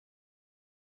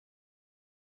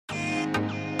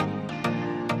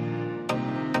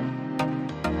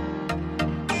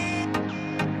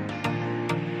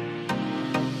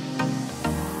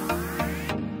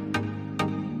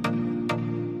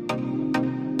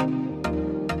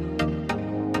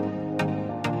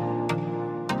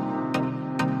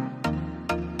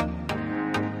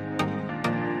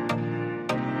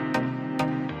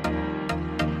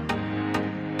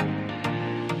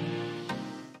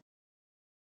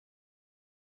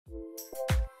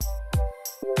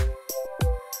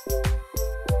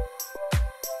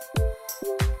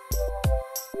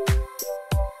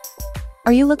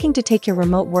Are you looking to take your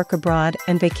remote work abroad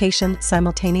and vacation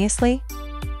simultaneously?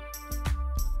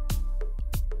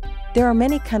 There are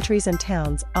many countries and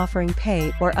towns offering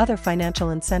pay or other financial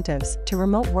incentives to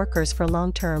remote workers for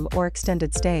long-term or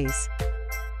extended stays.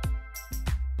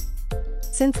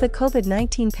 Since the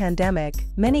COVID-19 pandemic,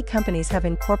 many companies have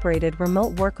incorporated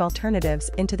remote work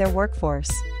alternatives into their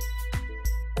workforce.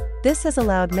 This has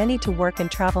allowed many to work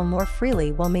and travel more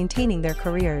freely while maintaining their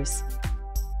careers.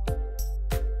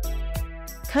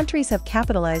 Countries have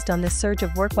capitalized on this surge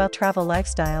of work-while-travel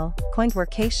lifestyle, coined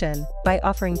workation, by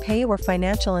offering pay or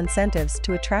financial incentives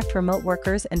to attract remote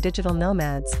workers and digital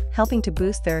nomads, helping to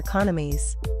boost their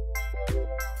economies.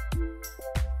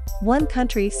 One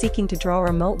country seeking to draw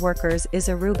remote workers is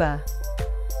Aruba.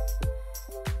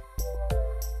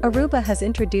 Aruba has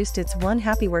introduced its One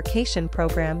Happy Workation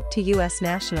program to U.S.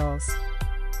 nationals.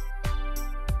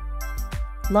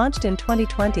 Launched in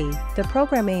 2020, the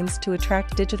program aims to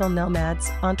attract digital nomads,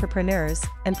 entrepreneurs,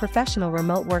 and professional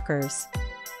remote workers.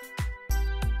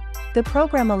 The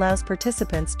program allows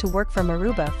participants to work from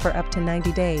Aruba for up to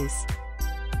 90 days.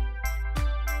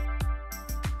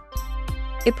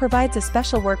 It provides a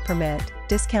special work permit,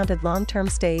 discounted long-term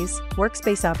stays,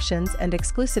 workspace options, and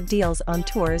exclusive deals on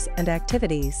tours and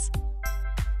activities.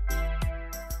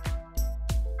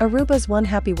 Aruba's One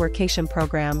Happy Workation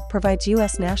program provides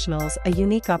U.S. nationals a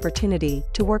unique opportunity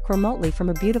to work remotely from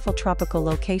a beautiful tropical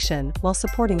location while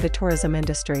supporting the tourism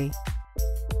industry.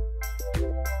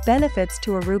 Benefits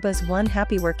to Aruba's One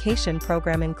Happy Workation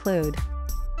program include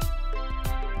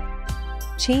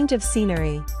change of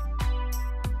scenery,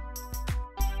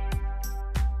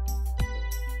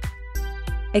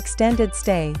 extended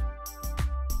stay,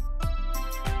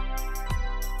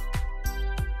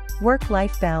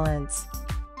 work-life balance,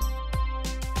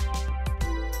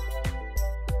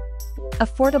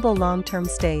 affordable long-term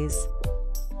stays,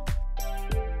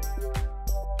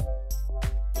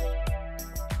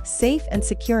 safe and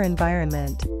secure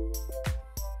environment,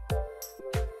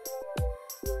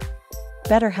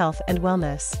 better health and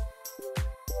wellness,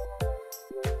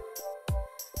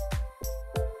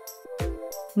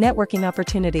 networking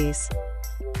opportunities.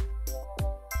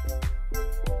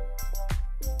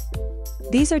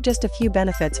 These are just a few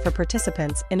benefits for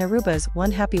participants in Aruba's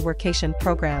One Happy Workation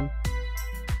program.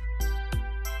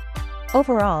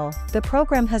 Overall, the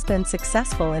program has been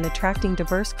successful in attracting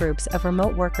diverse groups of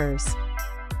remote workers.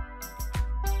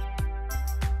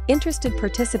 Interested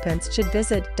participants should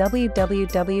visit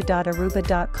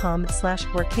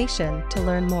www.aruba.com/workation to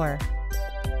learn more.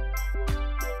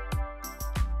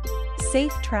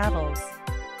 Safe travels.